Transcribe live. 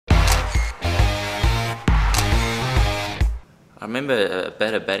I remember a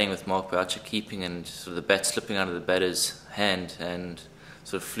batter batting with Mark Boucher keeping, and sort of the bat slipping out of the batter's hand and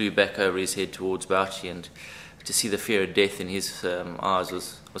sort of flew back over his head towards Boucher, and to see the fear of death in his eyes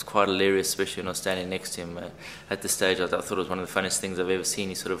was quite hilarious, especially when I was standing next to him at the stage. I thought it was one of the funniest things I've ever seen.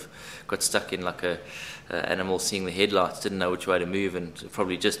 He sort of got stuck in like a animal seeing the headlights, didn't know which way to move, and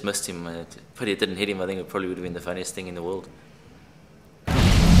probably just missed him. Pity it didn't hit him. I think it probably would have been the funniest thing in the world.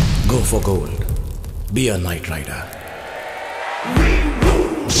 Go for gold. Be a Knight Rider.